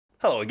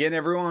Hello again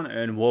everyone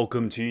and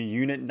welcome to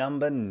unit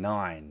number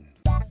 9.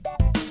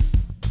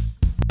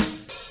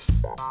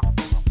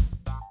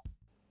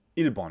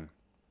 1번.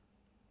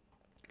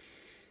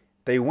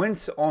 They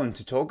went on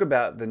to talk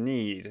about the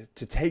need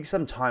to take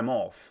some time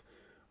off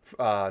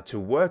to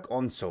work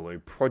on solo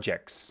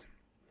projects.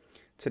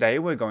 Today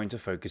we're going to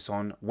focus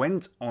on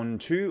went on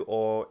to,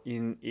 or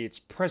in its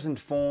present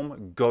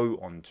form, go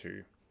on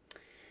to.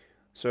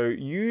 So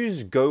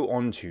use go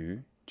on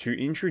to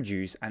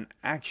introduce an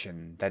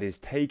action that is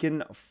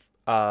taken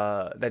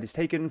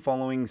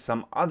following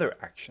some other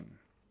action.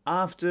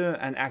 After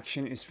an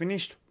action is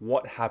finished,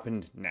 what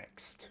happened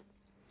next?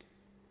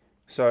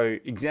 So,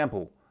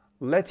 example,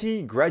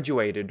 Letty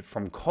graduated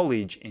from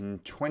college in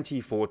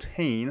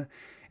 2014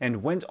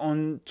 and went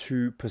on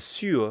to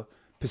pursue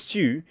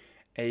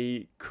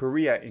a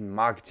career in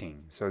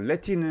marketing. So,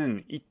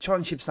 Letty는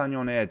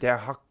 2014년에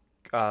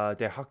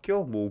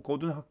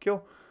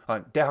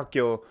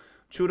대학교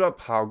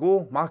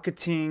졸업하고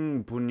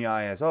마케팅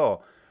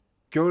분야에서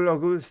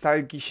경력을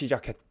쌓기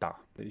시작했다.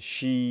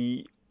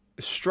 She,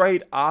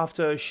 straight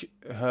after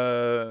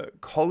her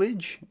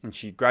college and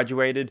she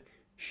graduated,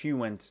 she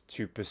went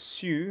to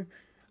pursue,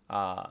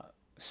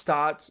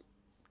 start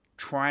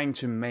trying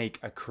to make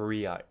a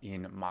career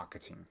in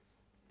marketing.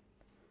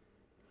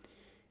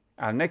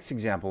 Our next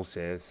example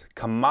says,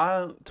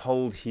 Kamal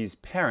told his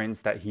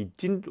parents that he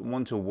didn't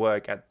want to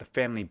work at the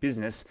family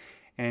business,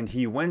 and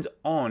he went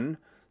on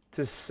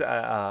to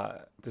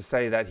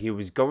say that he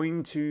was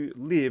going to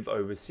live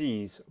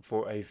overseas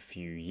for a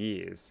few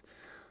years.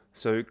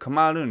 So,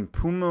 Kamal은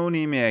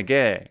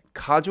부모님에게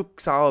가족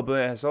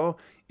사업을 해서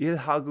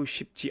일하고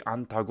싶지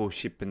않다고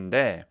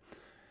싶은데,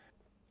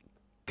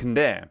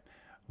 근데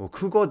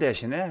그거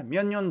대신에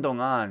몇 년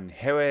동안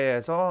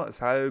해외에서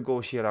살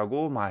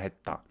것이라고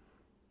말했다.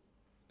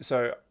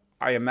 So,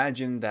 I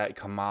imagine that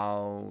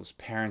Kamal's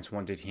parents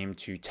wanted him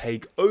to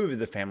take over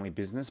the family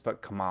business,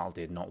 but Kamal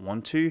did not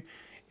want to.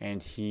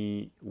 And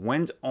he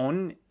went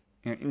on,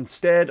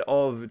 instead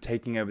of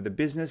taking over the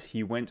business,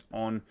 he went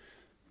on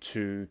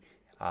to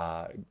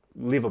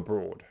live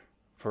abroad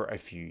for a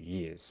few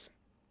years.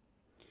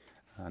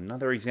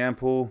 Another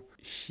example,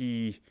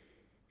 he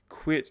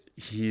quit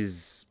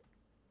his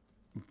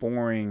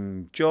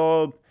boring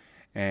job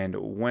and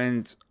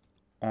went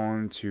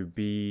on to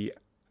be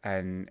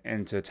an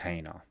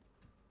entertainer.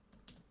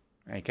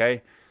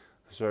 Okay,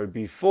 so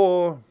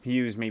before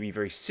he was maybe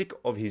very sick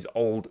of his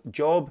old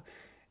job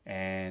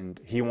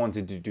and he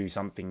wanted to do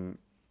something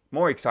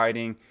more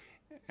exciting,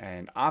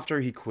 and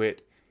after he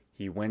quit,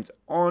 he went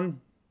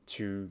on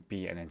to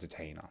be an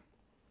entertainer.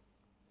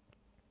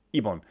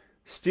 2번.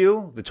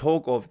 Still, the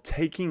talk of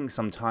taking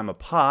some time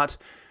apart,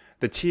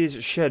 the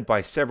tears shed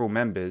by several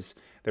members,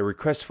 the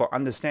request for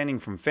understanding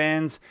from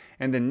fans,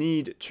 and the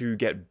need to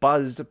get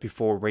buzzed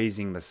before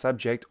raising the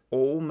subject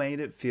all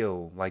made it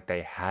feel like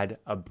they had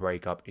a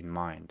breakup in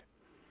mind.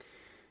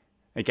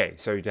 Okay,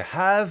 so to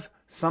have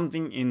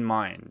something in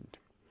mind.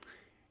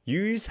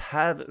 Use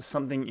have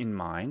something in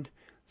mind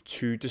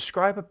to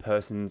describe a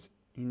person's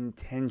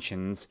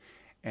intentions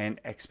and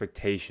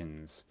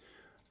expectations.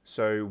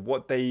 So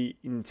what they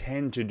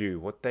intend to do,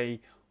 what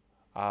they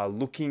are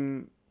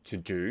looking to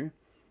do,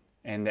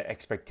 and the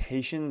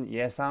expectation,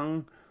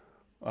 예상,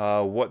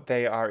 what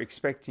they are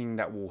expecting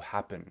that will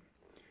happen.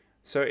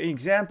 So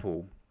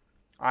example,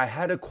 I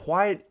had a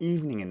quiet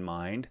evening in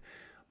mind,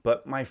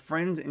 but my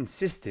friends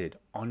insisted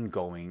on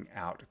going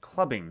out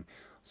clubbing.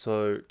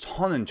 So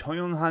저는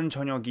조용한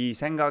저녁이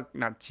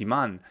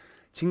생각났지만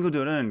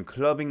친구들은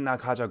클러빙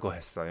나가자고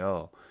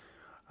했어요.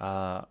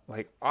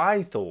 Like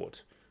I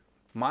thought,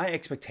 my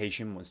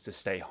expectation was to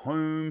stay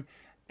home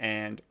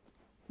and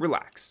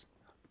relax.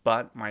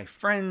 But my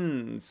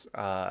friends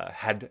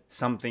had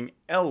something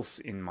else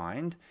in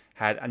mind,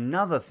 had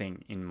another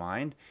thing in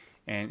mind,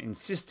 and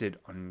insisted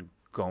on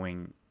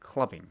going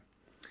clubbing.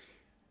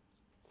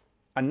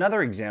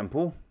 Another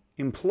example,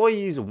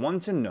 employees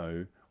want to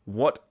know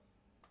what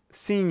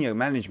senior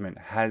management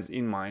has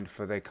in mind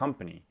for their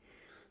company.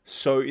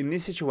 So in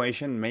this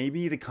situation,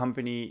 maybe the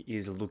company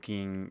is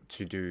looking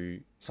to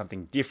do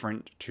something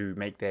different to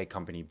make their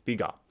company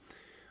bigger.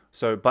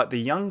 So, but the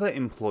younger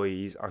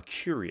employees are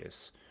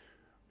curious.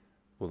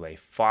 Will they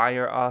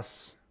fire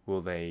us?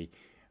 Will they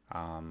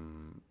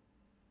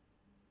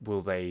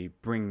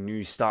bring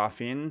new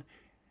staff in?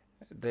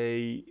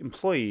 The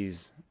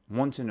employees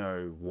want to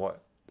know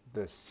what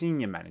the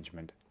senior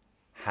management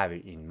have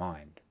in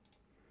mind.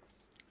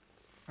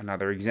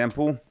 Another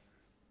example,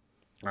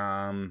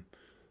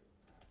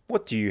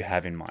 what do you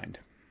have in mind?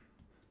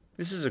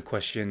 This is a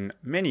question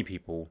many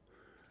people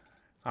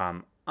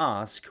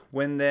ask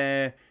when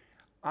they're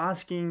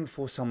asking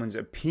for someone's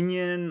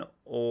opinion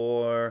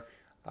or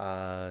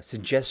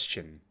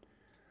suggestion.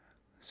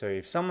 So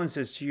if someone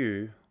says to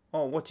you,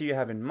 oh, what do you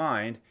have in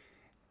mind?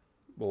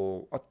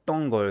 뭐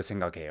어떤 걸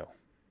생각해요?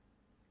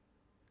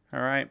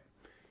 All right.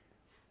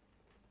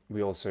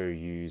 We also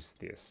use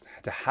this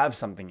to have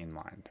something in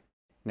mind.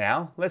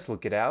 Now, let's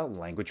look at our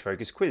language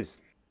focus quiz.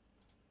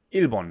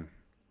 1번.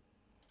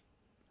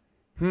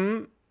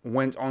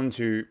 went on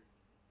to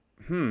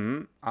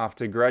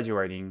after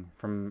graduating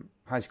from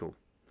high school.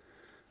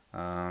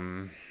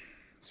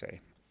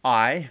 Say,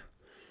 I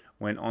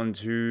went on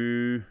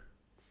to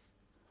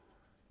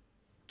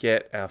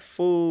get a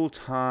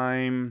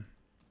full-time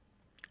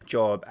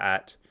job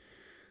at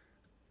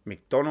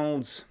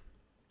McDonald's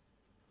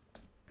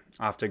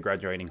after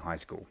graduating high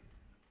school.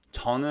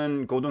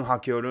 저는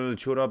고등학교를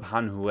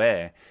졸업한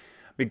후에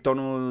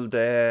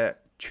맥도날드에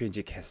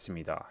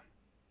취직했습니다.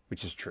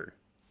 Which is true.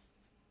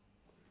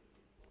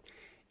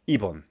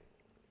 2번.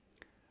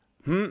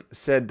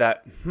 Said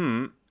that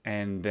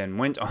and then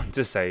went on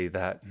to say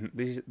that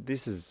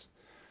this is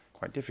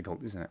quite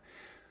difficult, isn't it?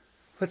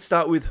 Let's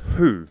start with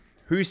who.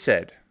 Who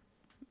said?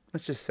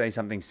 Let's just say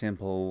something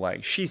simple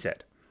like she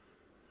said.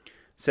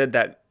 Said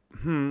that,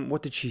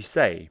 what did she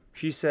say?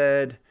 She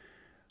said,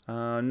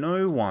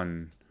 no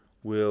one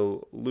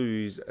will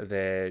lose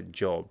their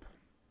job.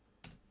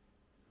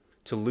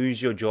 To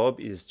lose your job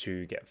is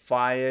to get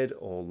fired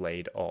or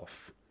laid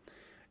off.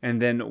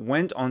 And then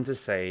went on to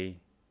say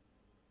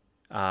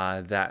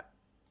that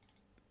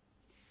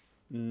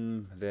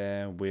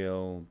there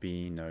will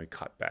be no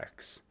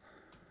cutbacks.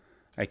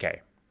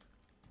 Okay.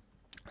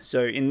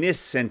 So in this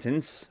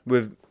sentence,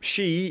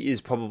 she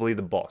is probably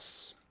the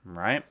boss,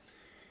 right?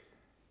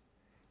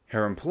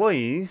 Her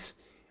employees,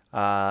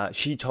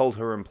 she told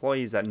her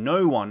employees that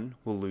no one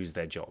will lose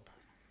their job.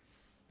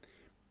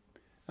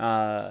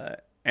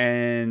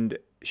 And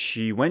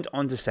she went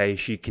on to say,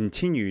 she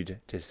continued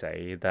to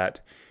say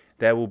that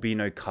there will be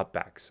no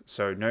cutbacks.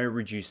 So no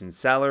reduce in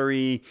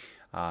salary,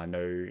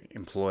 no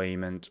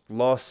employment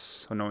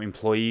loss, or no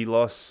employee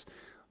loss,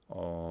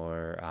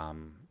 or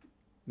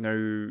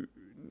no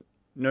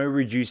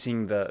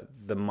reducing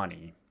the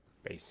money,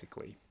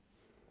 basically.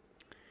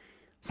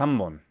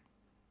 3번.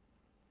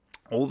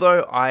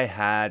 Although I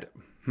had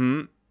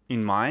in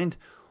mind,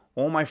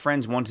 all my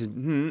friends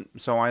wanted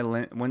so I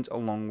went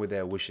along with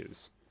their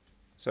wishes.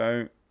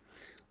 So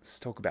let's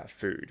talk about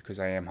food because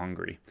I am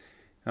hungry.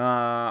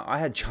 I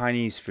had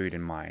Chinese food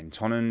in mind.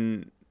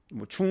 저는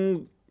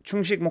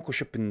중식 먹고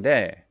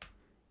싶은데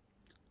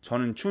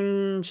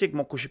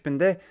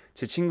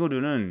제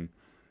친구들은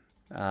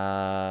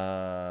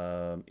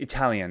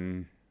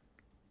Italian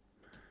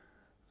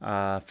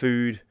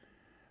food.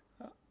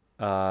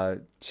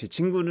 제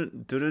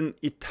친구들은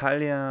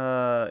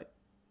이탈리아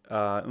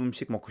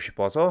음식 먹고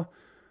싶어서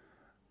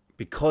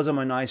because I'm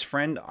a nice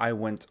friend, I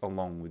went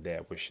along with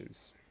their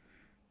wishes.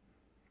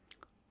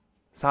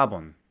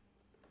 4번.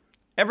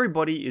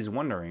 Everybody is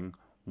wondering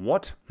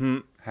what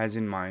has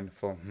in mind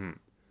for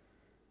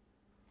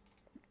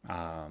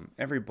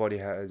everybody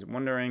is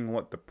wondering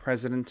what the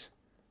president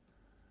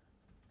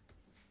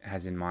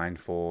has in mind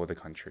for the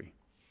country.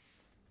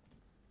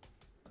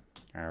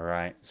 All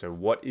right, so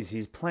what is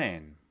his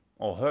plan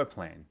or her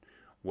plan?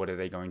 What are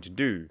they going to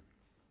do?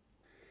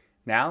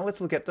 Now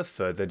let's look at the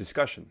further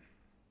discussion.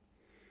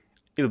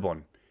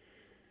 1번.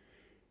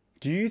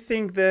 Do you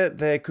think that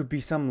there could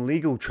be some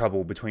legal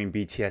trouble between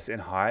BTS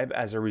and HYBE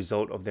as a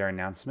result of their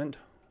announcement?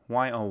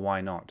 Why or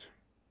why not?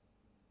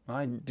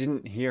 I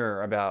didn't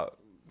hear about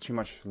too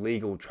much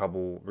legal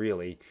trouble,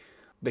 really.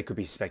 There could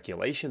be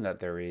speculation that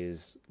there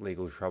is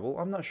legal trouble.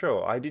 I'm not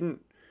sure. I'm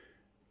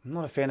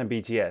not a fan of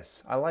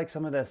BTS. I like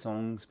some of their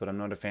songs, but I'm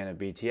not a fan of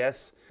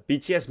BTS.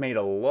 BTS made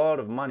a lot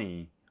of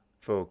money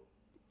for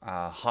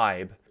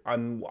HYBE.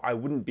 I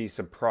wouldn't be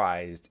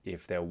surprised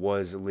if there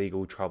was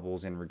legal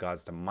troubles in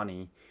regards to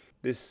money.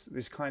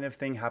 This kind of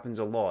thing happens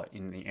a lot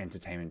in the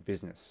entertainment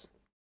business.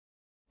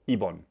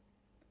 2번.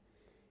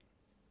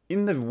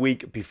 In the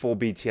week before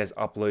BTS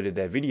uploaded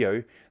their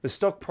video, the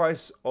stock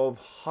price of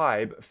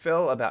HYBE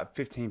fell about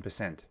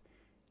 15%.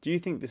 Do you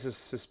think this is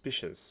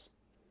suspicious?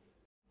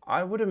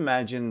 I would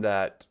imagine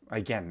that,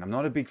 again, I'm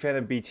not a big fan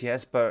of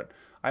BTS, but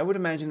I would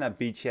imagine that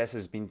BTS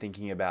has been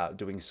thinking about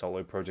doing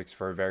solo projects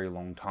for a very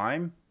long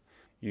time.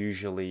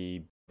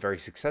 Usually very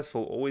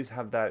successful, always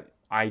have that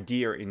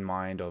idea in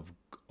mind of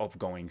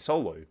going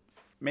solo.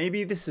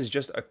 Maybe this is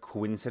just a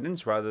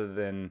coincidence rather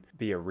than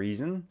be a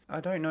reason. I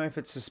don't know if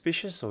it's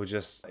suspicious or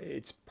just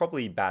it's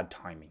probably bad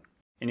timing.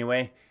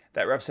 Anyway,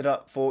 that wraps it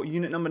up for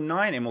unit number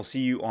 9, and we'll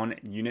see you on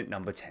unit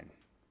number 10.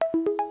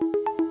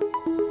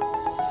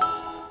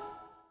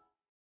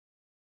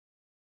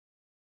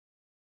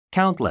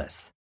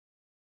 Countless.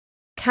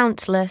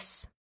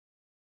 Countless.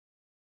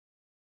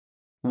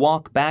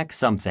 Walk back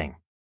something.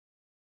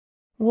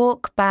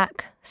 Walk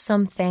back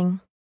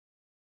something.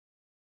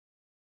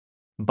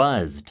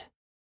 Buzzed.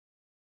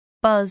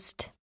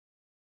 Buzzed.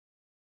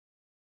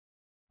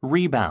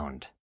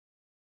 Rebound.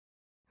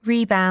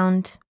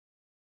 Rebound.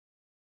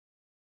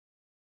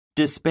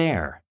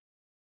 Despair.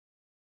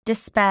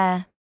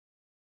 Despair.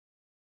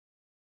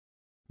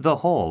 The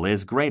whole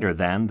is greater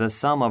than the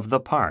sum of the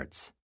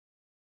parts.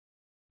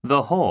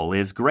 The whole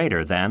is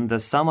greater than the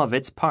sum of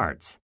its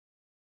parts.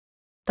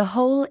 The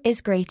whole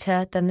is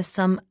greater than the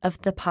sum of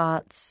the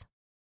parts.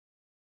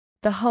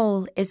 The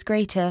whole is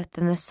greater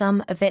than the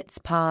sum of its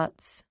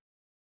parts.